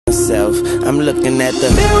myself. I'm looking at the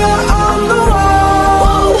mirror on the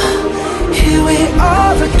wall. Here we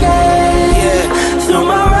are again. Yeah. Through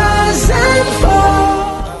my rise and fall.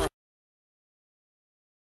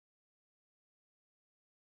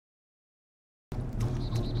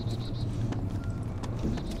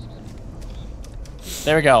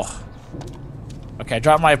 There we go. Okay, I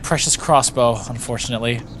dropped my precious crossbow,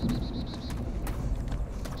 unfortunately.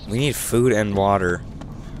 We need food and water.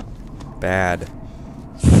 Bad.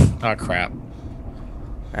 Oh, crap.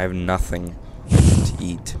 I have nothing to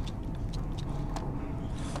eat.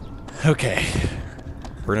 Okay.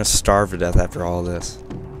 We're gonna starve to death after all this.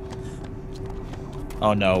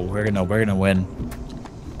 Oh no, we're gonna win.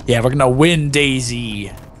 Yeah, we're gonna win,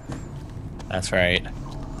 DayZ. That's right.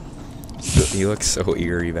 You look so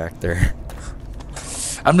eerie back there.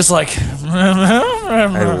 I'm just like...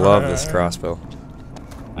 I love this crossbow.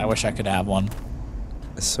 I wish I could have one.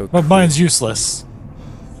 It's so But cool. mine's useless.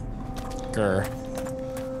 Grr.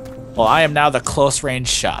 Well, I am now the close range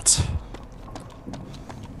shot.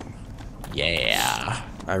 Yeah.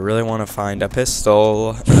 I really want to find a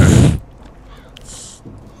pistol.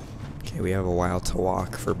 Okay, we have a while to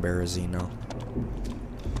walk for Berezino.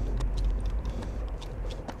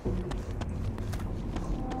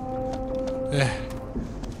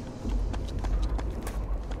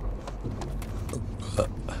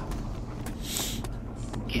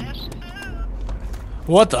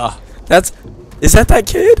 What the? Is that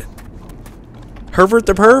kid? Herbert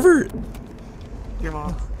the pervert? Your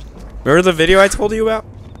mom. Remember the video I told you about?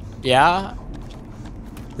 Yeah?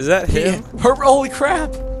 Is that him? Holy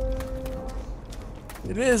crap!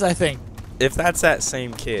 It is, I think. If that's that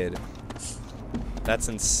same kid, that's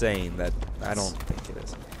insane. I don't think it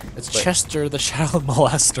is. It's But- Chester the child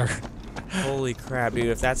molester. Holy crap, dude.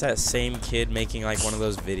 If that's that same kid making like one of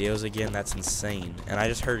those videos again, that's insane. And I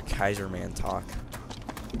just heard Kaiserman talk.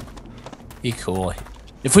 Be cool.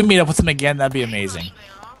 If we meet up with him again, that'd be amazing.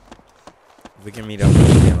 If we can meet up with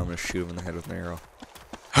him again, I'm gonna shoot him in the head with an arrow.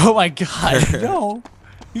 Oh my god, no.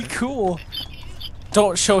 Be cool.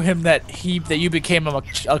 Don't show him that you became a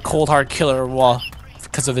cold hard killer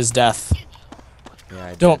because of his death. Yeah,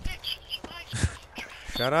 I Don't. did.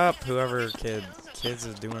 Shut up, whoever kids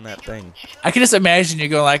is doing that thing. I can just imagine you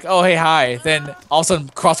going like, oh hey hi, then all of a sudden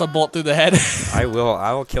cross a bolt through the head. I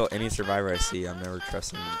will kill any survivor I see. I'm never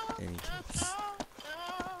trusting any kids.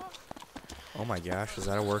 Oh my gosh, is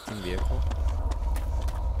that a working vehicle?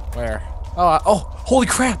 Where? Oh, holy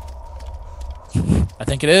crap! I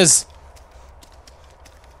think it is.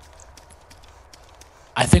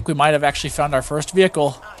 I think we might have actually found our first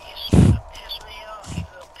vehicle.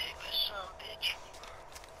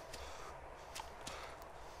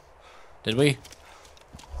 Did we?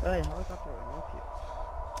 Hey, helicopter will help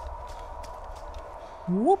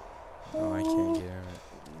you. Whoop. Oh, I can't get it.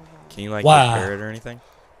 Can you like Wow. repair it or anything?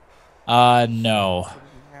 No.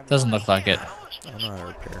 Doesn't look like it. I don't know how to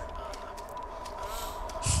repair.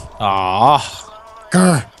 Aw.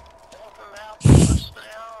 Grr.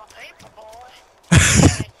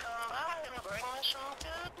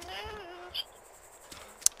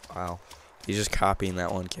 Wow. He's just copying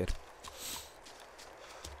that one kid.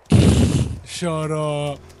 Shut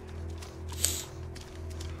up.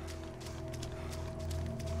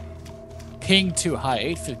 Ping too high,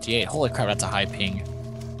 858. Holy crap, that's a high ping.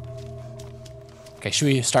 Okay, should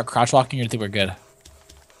we start crouch walking or do you think we're good?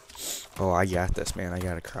 Oh, I got this, man. I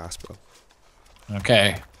got a crossbow.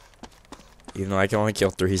 Okay. Even though I can only kill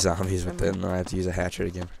 3 zombies with it, and then I have to use a hatchet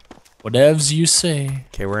again. Whatevs you say.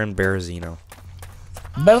 Okay, we're in Berezino.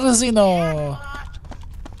 Berezino.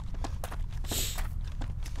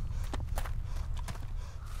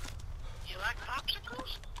 You like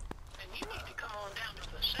popsicles? Then you need to come on down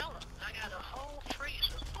to the cellar. I got a whole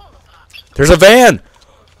freezer full of popsicles. There's a van!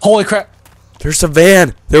 Holy crap. There's a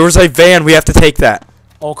van! There was a van! We have to take that!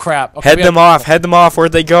 Oh crap. Okay, Head them off! Head them off!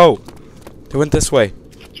 Where'd they go? They went this way.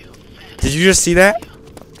 Did you just see that?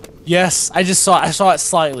 Yes, I saw it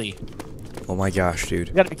slightly. Oh my gosh, dude.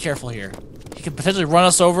 We gotta be careful here. He could potentially run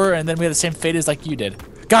us over and then we have the same fate as like you did.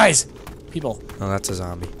 Guys! People. Oh, that's a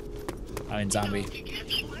zombie. I mean zombie.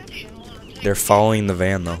 They're following the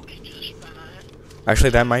van, though.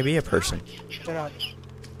 Actually, that might be a person. Shut up.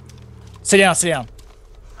 Sit down, sit down.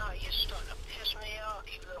 Oh, you starting to piss me off,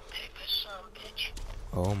 you little piglet son of a bitch.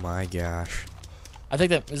 Oh my gosh. I think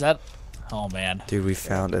that is that. Oh man. Dude, we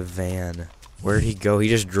found a van. Where'd he go? He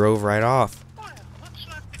just drove right off. Well, looks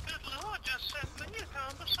like the good Lord just set the new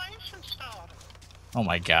conversation started. Oh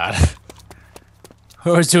my god.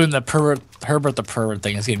 Whoever's doing the Herbert the pervert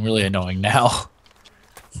thing is getting really annoying now.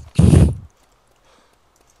 Why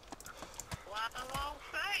the long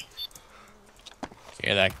face? Okay,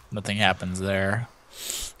 Okay, that nothing happens there.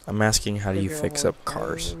 I'm asking how do you fix up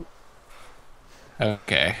cars?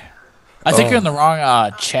 Okay. I think you're in the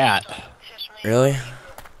wrong chat. Really?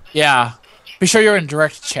 Yeah. Be sure you're in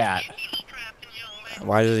direct chat.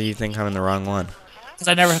 Why do you think I'm in the wrong one? Cause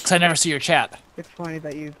I never see your chat. It's funny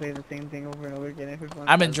that you say the same thing over and over again. Everyone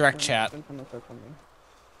I'm in says direct when- chat. when someone says something.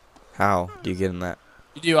 How do you get in that?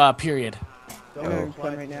 You do period. I'm gonna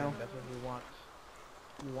reply right now. That's what we want.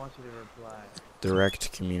 We want you to reply.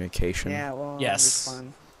 Direct communication. Yeah, well, Yes.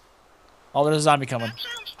 respond. Oh, there's a zombie coming.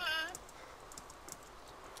 Sounds fine.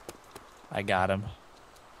 I got him.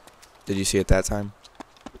 Did you see it that time?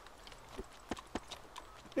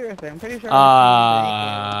 Seriously, I'm pretty sure.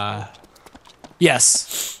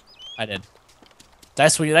 Yes. I did.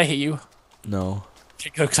 Did I hit you? No. Okay,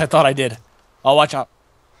 good, because I thought I did. Oh, watch out.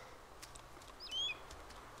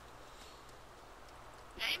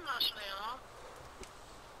 Hey, must be on.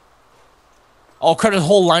 Oh, crap, there's a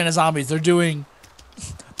whole line of zombies. They're doing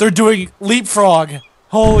leapfrog.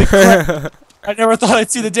 Holy crap. I never thought I'd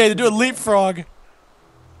see the day. They're doing leapfrog.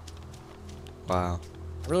 Wow.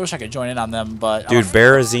 I really wish I could join in on them, but... Dude,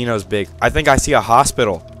 Berezino's big. I think I see a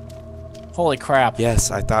hospital. Holy crap. Yes,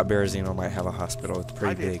 I thought Berezino might have a hospital. It's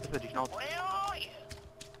pretty big. Where are you?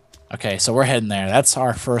 Okay, so we're heading there. That's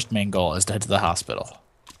our first main goal, is to head to the hospital.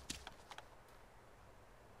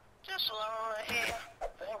 Just along ahead.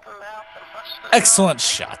 Thinking about the hustle. Excellent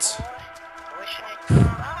shot. Wishing you'd come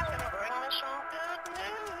back and bring me some good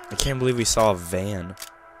news. I can't believe we saw a van.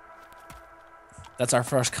 That's our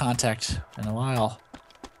first contact in a while.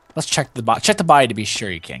 Let's check the body to be sure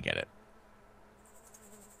you can't get it.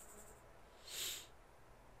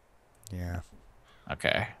 Yeah.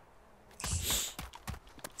 Okay.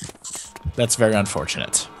 That's very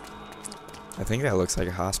unfortunate. I think that looks like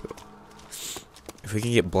a hospital. If we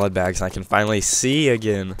can get blood bags, I can finally see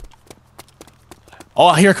again. Oh,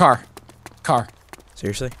 I hear a car. Car.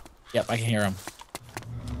 Seriously? Yep, I can hear him.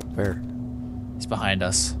 Where? He's behind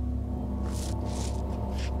us.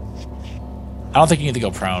 I don't think you need to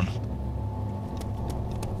go prone.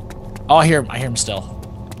 Oh, I hear him. I hear him still.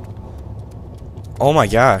 Oh my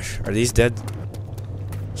gosh. Are these dead?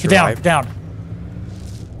 Get down, Survived? down.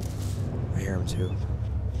 I hear him too.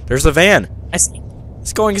 There's the van. I see.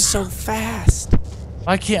 It's going so fast.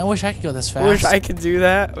 I can't. I wish I could go this fast. I wish I could do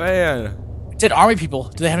that, man. Did army people?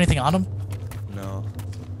 Do they have anything on them? No.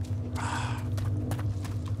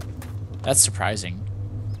 That's surprising.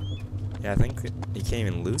 Yeah, I think you can't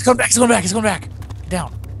even loot. He's going back. He's going back. He's going back. Get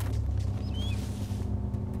down.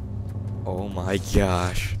 Oh my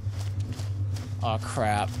gosh. Oh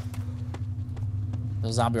crap.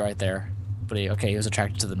 There's a zombie right there. But he was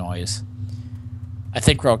attracted to the noise. I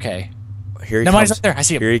think we're okay. Here he No, he's comes. right there. I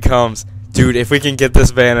see him. Here he comes. Dude, if we can get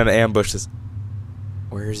this van and ambush this.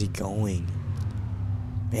 Where is he going?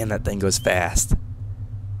 Man, that thing goes fast.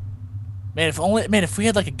 Man, if we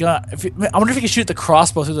had like a gun, I wonder if we could shoot the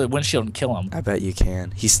crossbow through the windshield and kill him. I bet you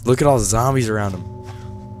can. Look at all the zombies around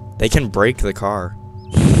him. They can break the car.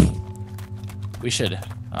 We should,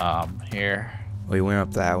 here. We went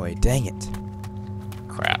up that way. Dang it.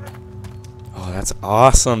 Crap. Oh, that's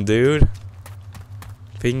awesome, dude.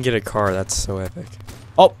 If we can get a car, that's so epic.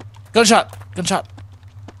 Oh, gunshot, gunshot.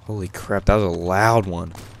 Holy crap, that was a loud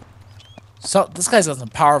one. So this guy's got some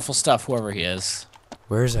powerful stuff, whoever he is.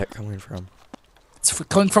 Where is that coming from? It's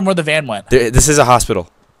coming from where the van went. This is a hospital.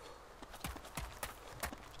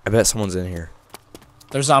 I bet someone's in here.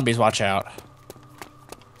 There's zombies. Watch out.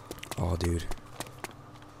 Oh, dude.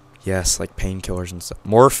 Yes, like painkillers and stuff.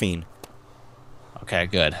 Morphine. Okay,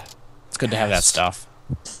 good. It's good to have that stuff.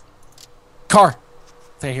 Car.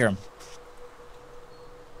 I hear him.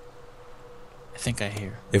 I think I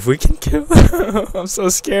hear. If we can kill him, I'm so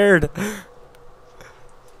scared.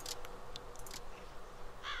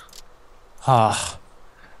 Ah,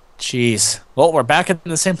 jeez. Well, we're back in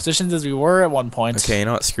the same positions as we were at one point. Okay, you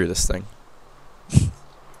know what? Screw this thing.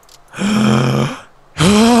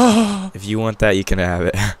 If you want that, you can have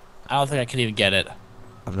it. I don't think I can even get it.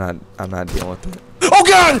 I'm not dealing with it. Oh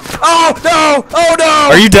God! Oh no! Oh no!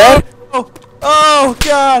 Are you dead? Oh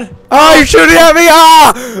God! Oh, you're shooting at me!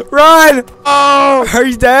 Ah! Run! Oh! Are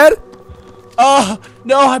you dead? Oh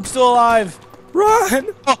no! I'm still alive. Run!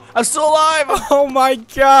 Oh, I'm still alive. Oh my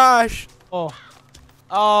gosh! Oh,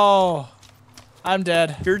 oh! I'm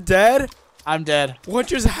dead. You're dead? I'm dead. What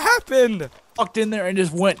just happened? Walked in there and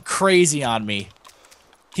just went crazy on me.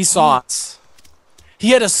 He saw us.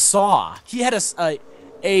 He had a saw. He had a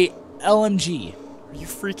LMG. Are you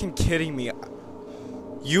freaking kidding me?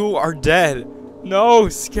 You are dead. No,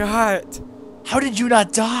 Scott. How did you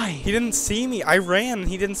not die? He didn't see me. I ran.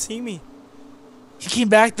 He didn't see me. He came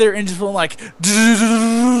back there and just went like,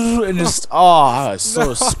 and just, oh, I was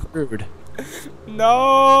so screwed.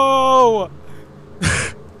 No!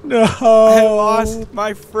 No. I lost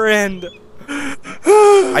my friend.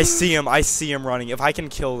 I see him. I see him running. If I can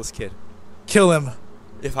kill this kid. Kill him.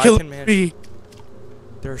 If Kill I can manage. me.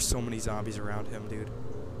 There are so many zombies around him, dude.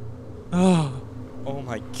 Oh. Oh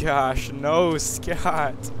my gosh. No,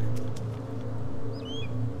 Scott.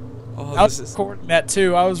 Oh, I was this is... recording that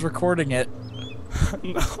too. I was recording it.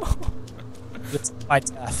 No. It's my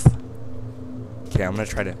death. Okay, I'm gonna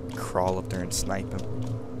try to crawl up there and snipe him.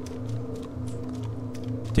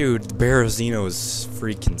 Dude, Berezino is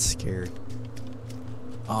freaking scared.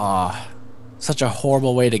 Ah, such a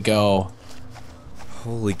horrible way to go.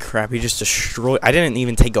 Holy crap, he just destroyed... I didn't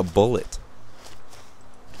even take a bullet.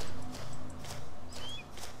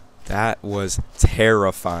 That was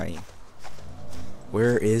terrifying.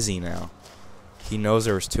 Where is he now? He knows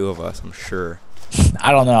there was two of us, I'm sure.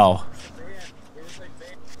 I don't know.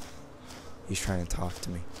 He's trying to talk to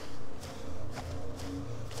me.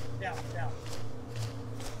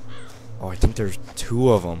 Oh, I think there's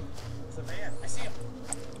two of them.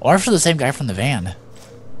 Or for the same guy from the van.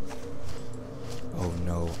 Oh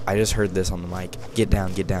no, I just heard this on the mic. Get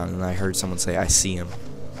down, and I heard someone say, I see him.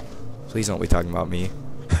 Please don't be talking about me.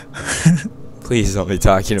 Please don't be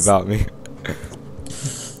talking about me.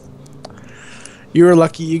 You were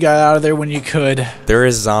lucky you got out of there when you could. There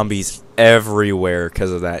is zombies everywhere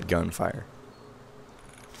because of that gunfire.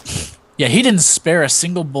 Yeah, he didn't spare a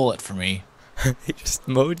single bullet for me. He just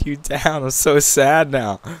mowed you down. I'm so sad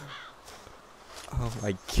now. Oh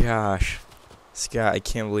my gosh. Scott, I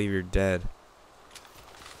can't believe you're dead.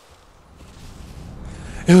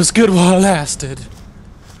 It was good while it lasted.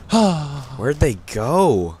 Where'd they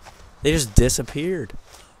go? They just disappeared.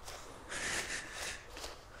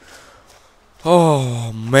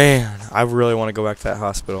 Oh man, I really want to go back to that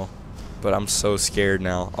hospital, but I'm so scared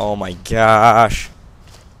now. Oh my gosh.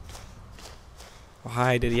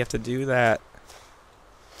 Why did he have to do that?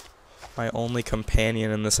 My only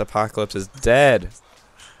companion in this apocalypse is dead.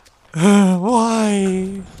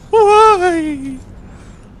 Why? Why?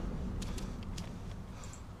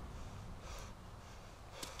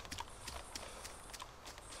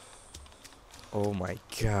 Oh my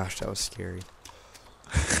gosh, that was scary.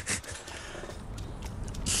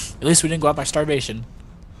 At least we didn't go out by starvation.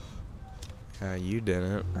 You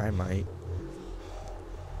didn't. I might.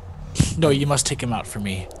 No, you must take him out for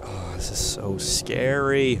me. Oh, this is so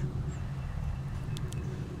scary.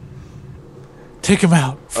 Take him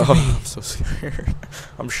out for me. I'm so scared.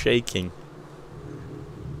 I'm shaking.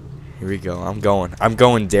 Here we go. I'm going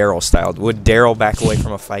Daryl style. Would Daryl back away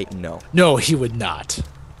from a fight? No. No, he would not.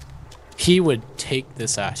 He would take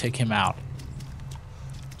this out. Take him out.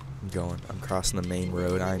 I'm going. I'm crossing the main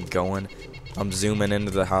road. I'm going. I'm zooming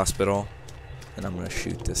into the hospital, and I'm gonna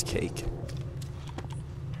shoot this cake.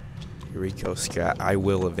 Here we go, Scott. I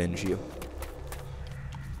will avenge you.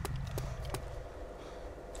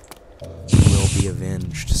 You will be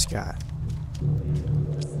avenged, Scott.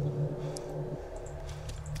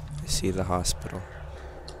 I see the hospital.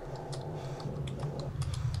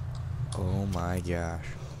 Oh my gosh.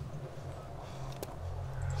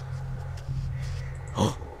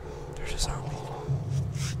 Oh, there's a zombie.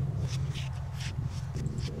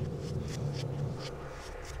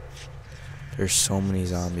 There's so many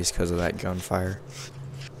zombies because of that gunfire.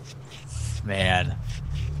 Man.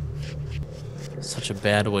 Such a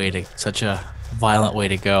bad way to, such a violent way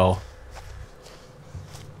to go.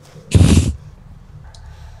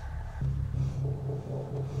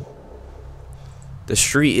 The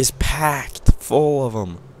street is packed full of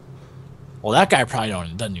them. Well, that guy probably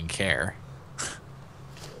doesn't even care.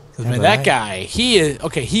 'Cause, Yeah, man, but that guy, he is,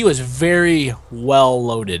 okay, he was very well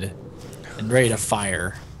loaded and ready to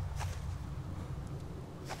fire.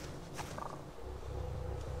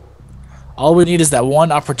 All we need is that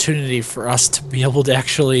one opportunity for us to be able to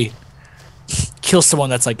actually kill someone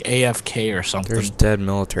that's like AFK or something. There's dead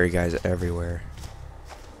military guys everywhere.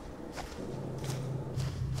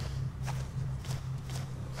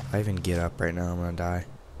 If I even get up right now, I'm gonna die.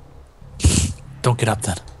 Don't get up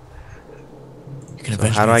then. You can So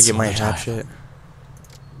eventually how do I get get my some other hatchet?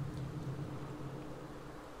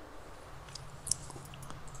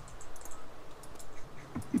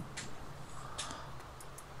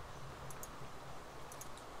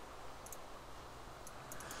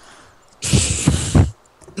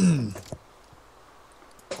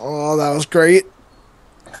 Oh, that was great.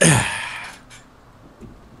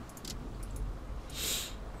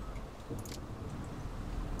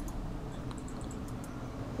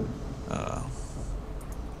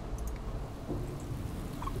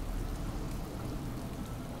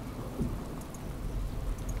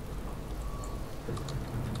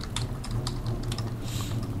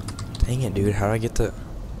 Dang it, dude. How do I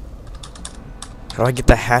get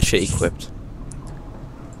the hatchet equipped?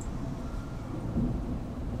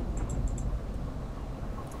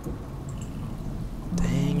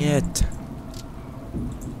 Dang it.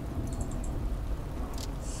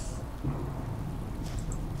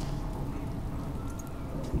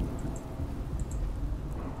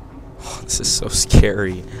 Oh, this is so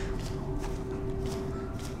scary.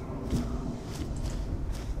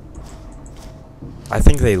 I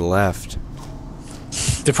think they left.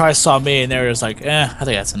 They probably saw me and they were just like, I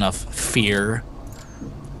think that's enough fear.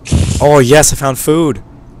 Oh, yes, I found food.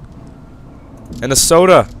 And a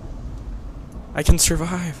soda. I can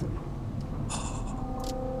survive.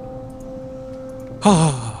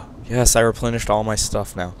 Yes, I replenished all my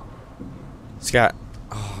stuff now. Scott.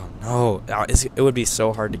 Oh, no. It would be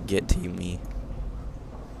so hard to get to me.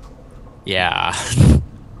 Yeah.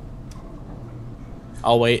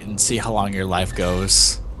 I'll wait and see how long your life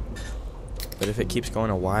goes. But if it keeps going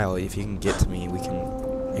a while, if you can get to me,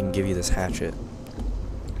 I can give you this hatchet.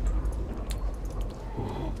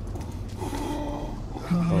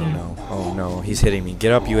 Oh no. Oh no. He's hitting me.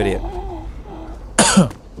 Get up, you idiot.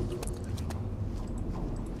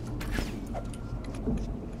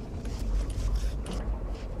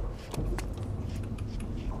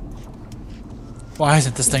 Why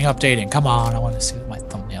isn't this thing updating? Come on, I want to see what my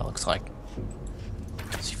thumbnail looks like.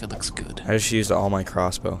 See if it looks good. I just used all my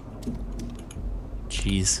crossbow.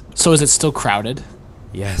 Jeez. So is it still crowded?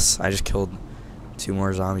 Yes, I just killed 2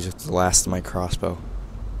 more zombies with the last of my crossbow.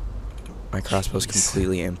 My crossbow's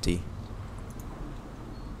completely empty.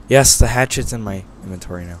 Yes, the hatchet's in my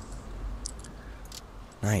inventory now.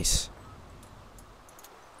 Nice.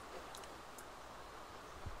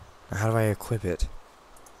 Now how do I equip it?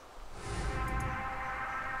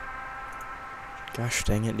 Gosh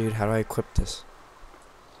dang it, dude. How do I equip this?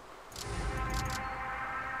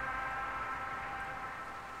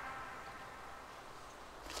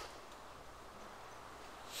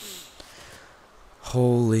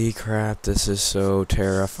 Holy crap, this is so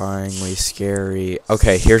terrifyingly scary.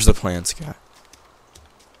 Okay, here's the plan, Scott.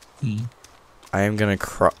 I'm gonna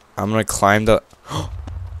climb the...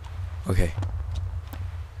 Okay.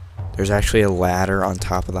 There's actually a ladder on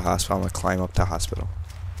top of the hospital. I'm gonna climb up the hospital.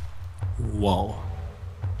 Whoa.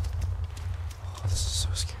 Oh, this is so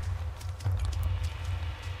scary.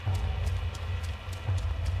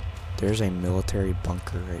 There's a military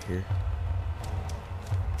bunker right here.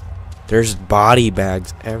 There's body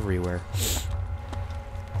bags everywhere.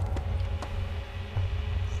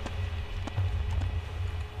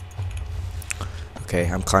 Okay,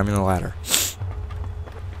 I'm climbing the ladder.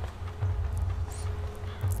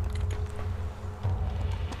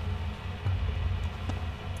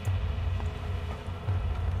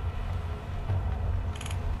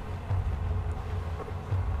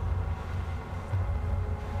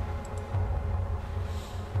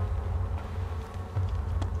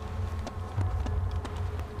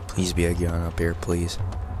 Please be a gun up here, please.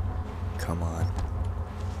 Come on.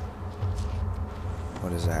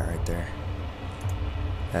 What is that right there?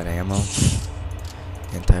 That ammo?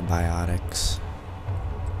 Antibiotics.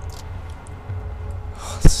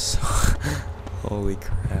 Oh, this is so holy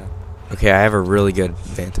crap. Okay, I have a really good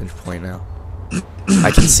vantage point now.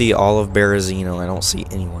 I can see all of Berezino. I don't see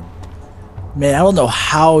anyone. Man, I don't know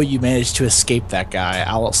how you managed to escape that guy.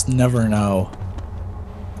 I'll never know.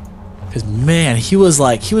 Because, man, he was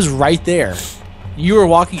right there. You were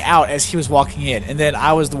walking out as he was walking in, and then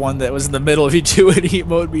I was the one that was in the middle of you two, and he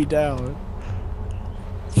mowed me down.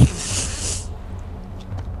 It's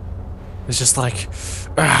just like,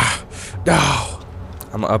 no.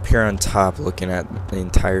 I'm up here on top looking at the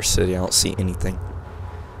entire city. I don't see anything.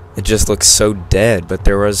 It just looks so dead, but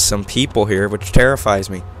there was some people here, which terrifies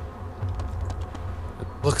me. It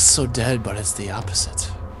looks so dead, but it's the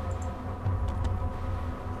opposite.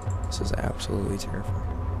 This is absolutely terrifying.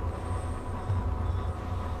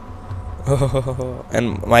 Oh,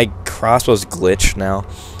 and my crossbow's glitched now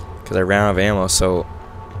because I ran out of ammo, so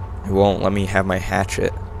it won't let me have my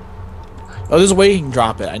hatchet. Oh, there's a way you can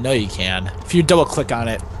drop it. I know you can. If you double click on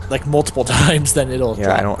it like multiple times, then it'll drop.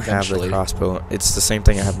 Yeah, I don't eventually. have the crossbow. It's the same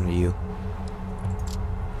thing that happened to you.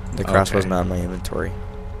 The crossbow's Okay. not in my inventory.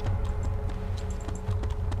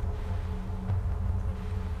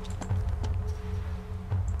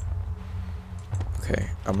 Okay,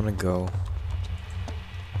 I'm gonna go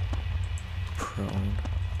prone.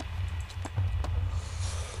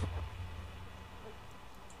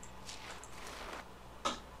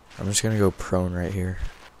 I'm just gonna go prone right here.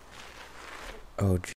 Oh,